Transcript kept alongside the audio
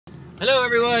Hello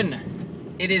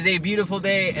everyone! It is a beautiful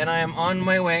day and I am on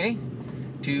my way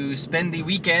to spend the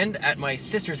weekend at my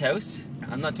sister's house.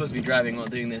 I'm not supposed to be driving while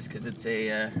doing this because it's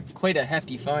quite a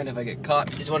hefty fine if I get caught.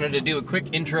 Just wanted to do a quick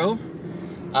intro.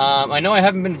 I know I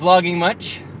haven't been vlogging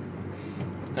much.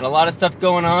 Got a lot of stuff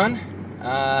going on.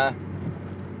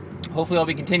 Hopefully I'll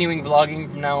be continuing vlogging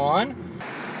from now on.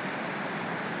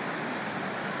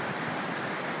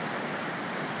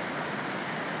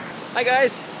 Hi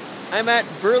guys! I'm at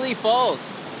Burleigh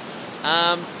Falls.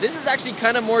 This is actually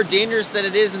kind of more dangerous than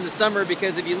it is in the summer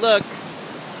because if you look,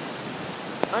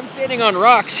 I'm standing on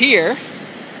rocks here.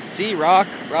 See, rock,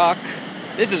 rock.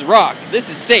 This is rock. This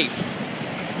is safe.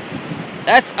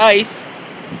 That's ice,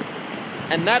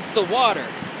 and that's the water.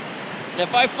 And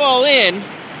if I fall in,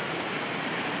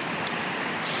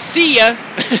 see ya!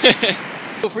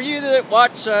 So for you that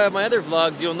watch my other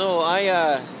vlogs, you'll know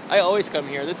I always come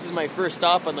here. This is my first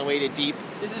stop on the way to Deep.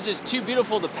 This is just too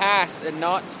beautiful to pass and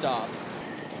not stop.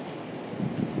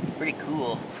 Pretty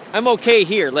cool. I'm okay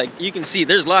here. Like you can see,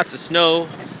 there's lots of snow.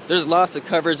 There's lots of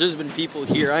covers. There's been people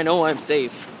here. I know I'm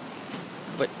safe.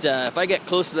 But if I get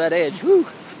close to that edge, whew,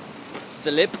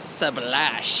 slip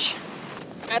splash.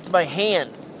 That's my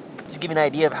hand. Just to give you an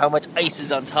idea of how much ice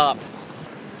is on top.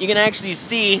 You can actually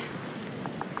see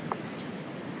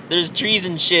there's trees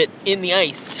and shit in the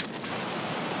ice.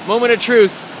 Moment of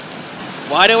truth.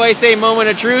 Why do I say moment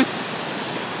of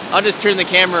truth? I'll just turn the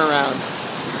camera around.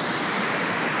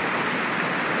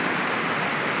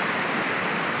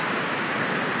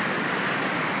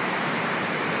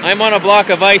 I'm on a block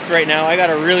of ice right now. I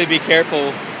gotta really be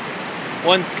careful.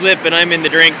 One slip and I'm in the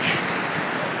drink.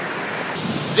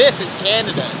 This is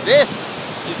Canada. This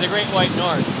is the Great White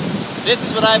North. This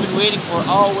is what I've been waiting for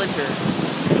all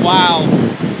winter. Wow,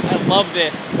 I love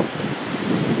this.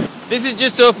 This is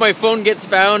just so if my phone gets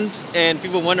found and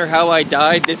people wonder how I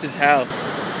died, this is how.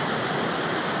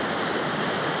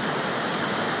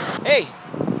 Hey,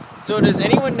 so does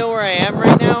anyone know where I am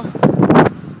right now?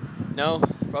 No?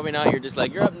 Probably not. You're just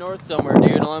like, you're up north somewhere,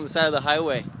 dude, along the side of the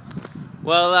highway.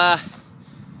 Well,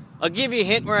 I'll give you a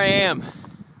hint where I am.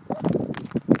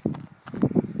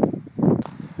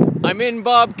 I'm in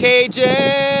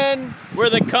Bobcaygeon, where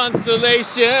the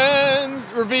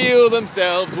constellations reveal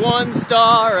themselves one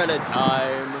star at a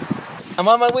time. I'm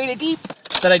on my way to Deep.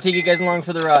 Thought I'd take you guys along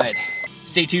for the ride.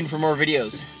 Stay tuned for more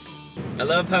videos. I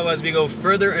love how as we go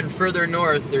further and further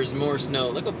north, there's more snow.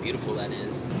 Look how beautiful that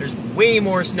is. There's way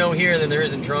more snow here than there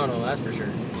is in Toronto, that's for sure.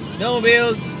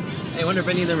 Snowmobiles. I wonder if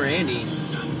any of them are handy.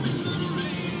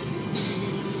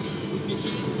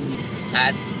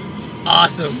 That's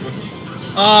awesome.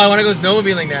 Oh, I want to go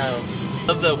snowmobiling now.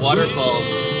 Love the waterfalls.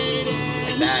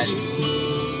 Like that.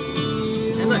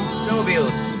 And look,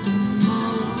 snowmobiles.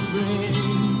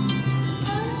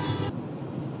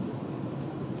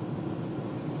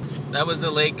 That was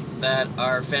the lake that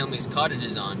our family's cottage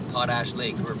is on, Potash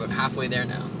Lake. We're about halfway there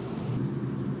now.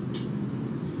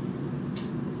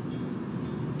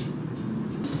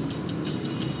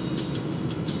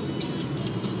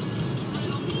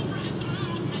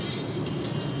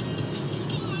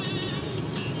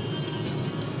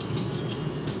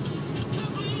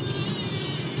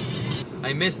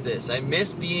 I miss this. I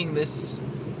miss being this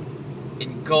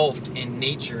engulfed in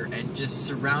nature and just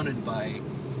surrounded by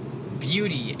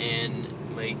beauty and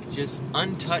like just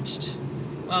untouched.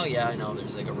 Well, yeah, I know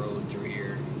there's like a road through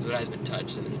here that has been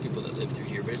touched and there's people that live through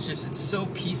here, but it's so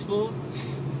peaceful.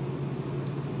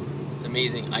 It's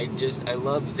amazing. I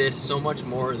love this so much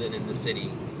more than in the city.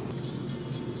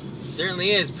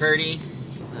 Certainly is pretty.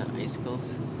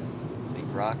 Icicles, big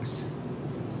rocks.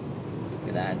 Look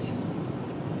at that.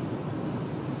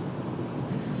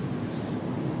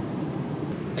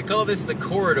 I call this the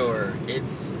corridor.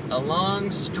 It's a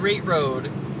long straight road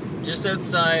just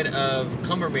outside of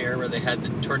Combermere where they had the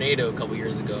tornado a couple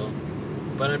years ago.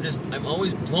 But I'm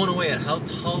always blown away at how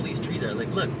tall these trees are. Like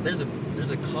look, there's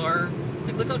a car.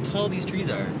 Like look how tall these trees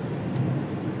are.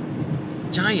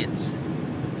 Giants.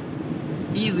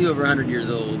 Easily over 100 years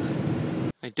old.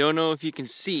 I don't know if you can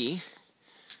see,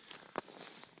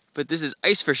 but this is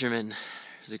ice fishermen.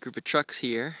 There's a group of trucks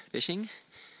here fishing.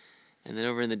 And then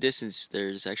over in the distance,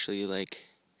 there's actually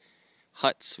like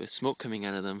huts with smoke coming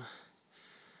out of them.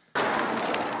 A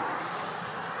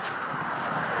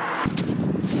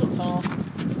little tall.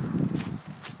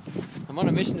 I'm on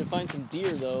a mission to find some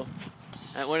deer though.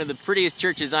 At one of the prettiest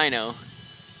churches I know,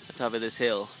 on top of this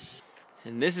hill.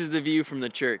 And this is the view from the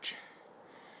church.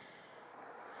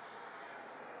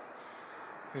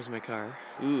 Here's my car.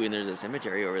 Ooh, and there's a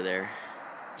cemetery over there.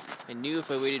 I knew if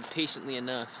I waited patiently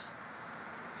enough,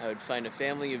 I would find a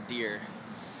family of deer.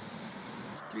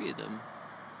 There's 3 of them.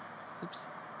 Oops.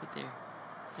 Right there.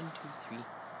 1, 2, 3.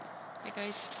 Hi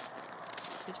guys.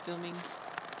 Just filming.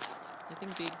 Nothing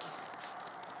big.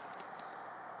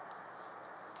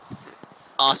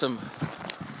 Awesome.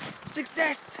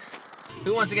 Success!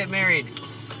 Who wants to get married?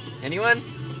 Anyone?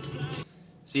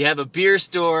 So you have a beer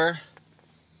store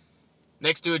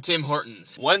next to a Tim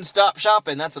Hortons. One-stop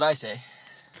shopping, that's what I say.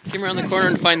 Came around the corner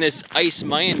and find this ice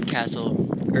Mayan castle,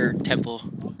 or temple.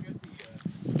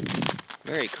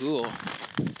 Very cool.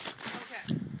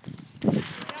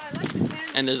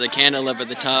 And there's a candle up at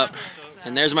the top.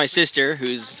 And there's my sister,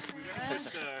 who's...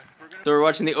 So we're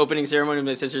watching the opening ceremony and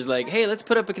my sister's like, hey, let's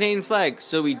put up a Canadian flag.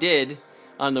 So we did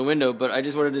on the window, but I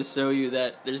just wanted to show you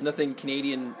that there's nothing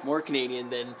Canadian, more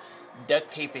Canadian than duct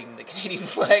taping the Canadian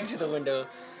flag to the window.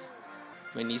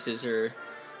 My niece has her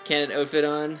Canada outfit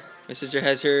on. My sister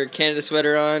has her Canada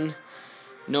sweater on.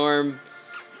 Norm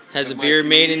has a beer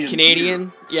made in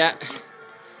Canadian. Yeah.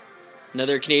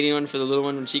 Another Canadian one for the little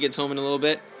one when she gets home in a little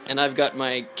bit. And I've got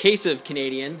my case of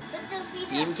Canadian.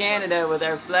 Team Canada with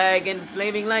our flag and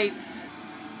flaming lights.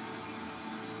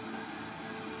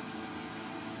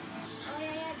 Oh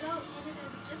yeah, go.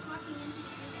 Just walking into the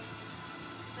building.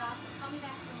 It's awesome. Call me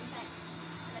back from inside.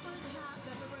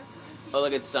 Oh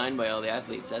look, it's signed by all the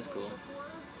athletes. That's cool.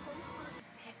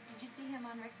 Did you see him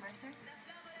on Rick Mercer?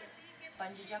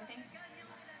 Bungee jumping?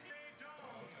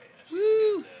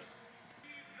 Woo!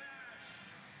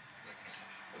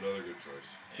 Another good choice.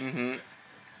 Mm-hmm.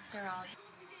 They're all...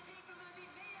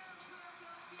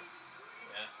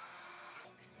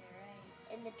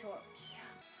 In the torch.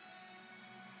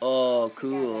 Oh,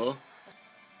 cool.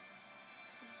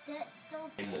 That's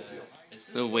still...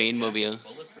 The Wayne Mobile.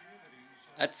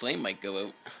 That flame might go out.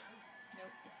 Nope,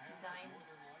 it's designed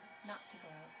not to go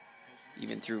out.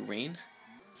 Even through rain?